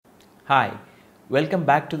Hi, welcome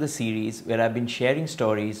back to the series where I've been sharing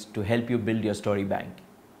stories to help you build your story bank.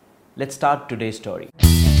 Let's start today's story.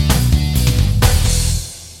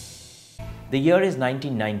 The year is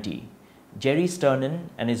 1990. Jerry Sternin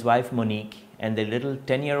and his wife Monique and their little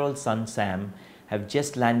 10-year-old son Sam have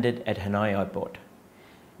just landed at Hanoi Airport.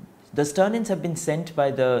 The Sternins have been sent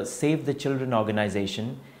by the Save the Children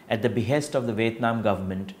organization at the behest of the Vietnam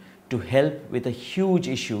government to help with a huge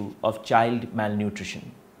issue of child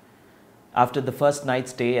malnutrition. After the first night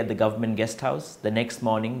stay at the government guest house, the next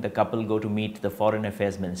morning the couple go to meet the Foreign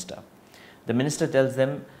Affairs Minister. The minister tells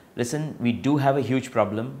them, listen, we do have a huge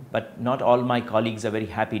problem, but not all my colleagues are very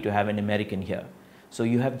happy to have an American here. So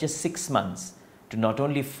you have just 6 months to not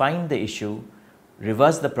only find the issue,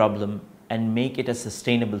 reverse the problem, and make it a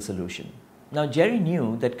sustainable solution. Now, Jerry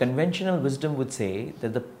knew that conventional wisdom would say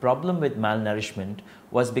that the problem with malnourishment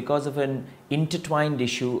was because of an intertwined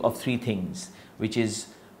issue of 3 things, which is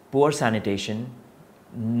poor sanitation,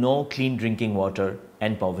 no clean drinking water,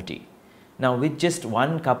 and poverty. Now, with just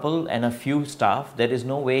one couple and a few staff, there is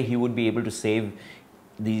no way he would be able to save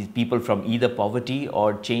these people from either poverty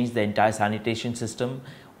or change the entire sanitation system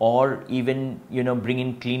or even, bring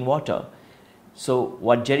in clean water. So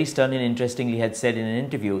what Jerry Sternin interestingly had said in an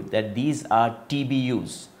interview that these are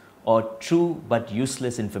TBUs or true but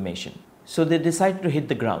useless information. So they decided to hit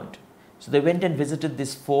the ground. So they went and visited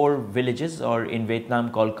these 4 villages, or in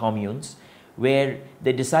Vietnam called communes, where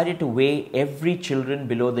they decided to weigh every children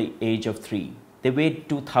below the age of 3. They weighed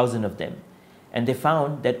 2,000 of them, and they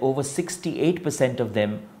found that over 68% of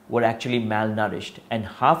them were actually malnourished, and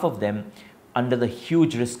half of them under the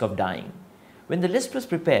huge risk of dying. When the list was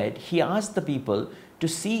prepared, he asked the people to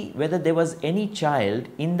see whether there was any child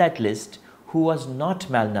in that list who was not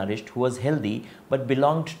malnourished, who was healthy, but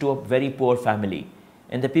belonged to a very poor family.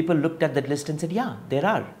 And the people looked at that list and said, yeah, there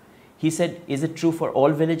are. He said, is it true for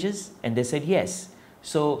all villages? And they said, yes.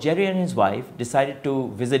 So Jerry and his wife decided to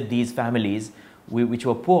visit these families which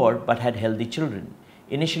were poor but had healthy children.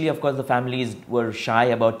 Initially, of course, the families were shy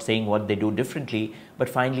about saying what they do differently, but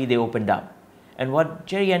finally they opened up. And what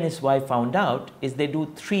Jerry and his wife found out is they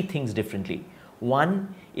do 3 things differently.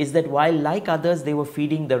 One is that while like others, they were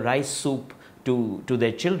feeding the rice soup to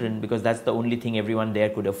their children because that's the only thing everyone there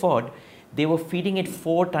could afford, they were feeding it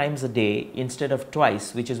 4 times a day instead of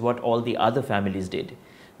twice, which is what all the other families did.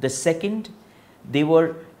 The second, the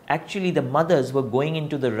mothers were going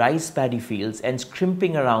into the rice paddy fields and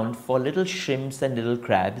scrimping around for little shrimps and little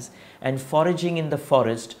crabs and foraging in the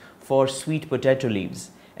forest for sweet potato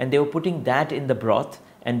leaves. And they were putting that in the broth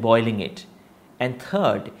and boiling it. And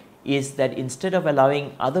third is that instead of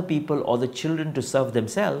allowing other people or the children to serve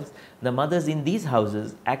themselves, the mothers in these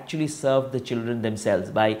houses actually served the children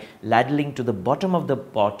themselves by ladling to the bottom of the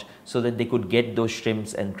pot so that they could get those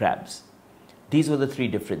shrimps and crabs. These were the 3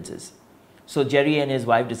 differences. So Jerry and his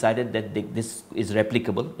wife decided that this is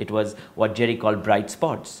replicable. It was what Jerry called bright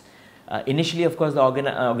spots. Initially, of course, the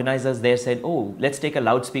organizers there said, oh, let's take a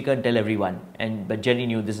loudspeaker and tell everyone. But Jerry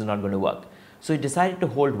knew this is not going to work. So he decided to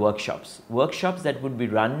hold workshops that would be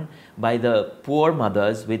run by the poor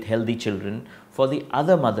mothers with healthy children for the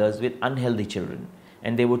other mothers with unhealthy children.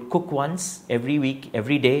 And they would cook once every week,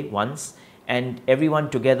 every day once, and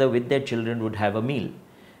everyone together with their children would have a meal.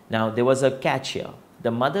 Now, there was a catch here.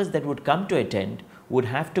 The mothers that would come to attend would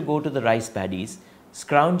have to go to the rice paddies,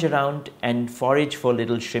 scrounge around and forage for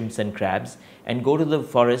little shrimps and crabs, and go to the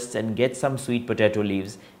forests and get some sweet potato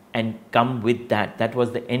leaves and come with that. That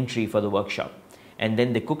was the entry for the workshop. And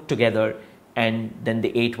then they cooked together and then they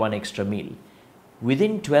ate 1 extra meal.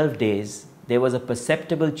 Within 12 days, there was a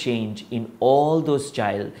perceptible change in all those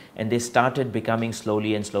child and they started becoming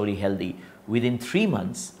slowly healthy. Within 3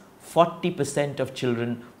 months, 40% of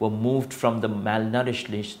children were moved from the malnourished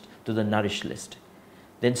list to the nourished list.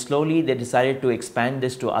 Then slowly they decided to expand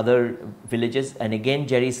this to other villages. And again,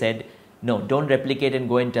 Jerry said, no, don't replicate and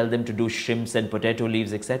go and tell them to do shrimps and potato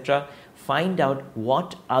leaves, etc. Find out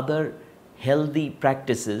what other healthy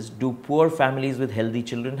practices do poor families with healthy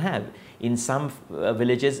children have. In some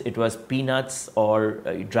villages, it was peanuts or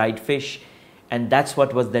dried fish, and that's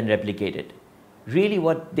what was then replicated. Really,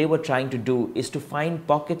 what they were trying to do is to find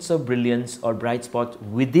pockets of brilliance or bright spots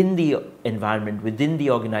within the environment, within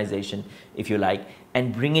the organization, if you like,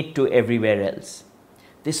 and bring it to everywhere else.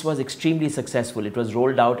 This was extremely successful. It was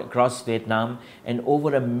rolled out across Vietnam and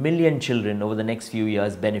over 1 million children over the next few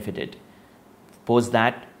years benefited. Post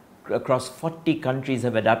that, across 40 countries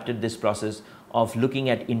have adopted this process of looking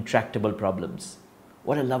at intractable problems.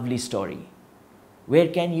 What a lovely story. Where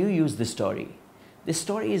can you use this story? This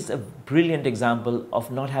story is a brilliant example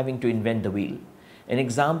of not having to invent the wheel. An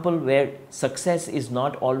example where success is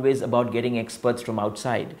not always about getting experts from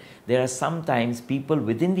outside. There are sometimes people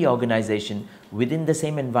within the organization, within the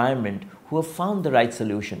same environment, who have found the right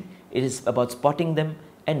solution. It is about spotting them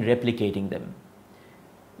and replicating them.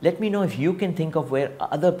 Let me know if you can think of where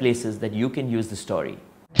other places that you can use the story.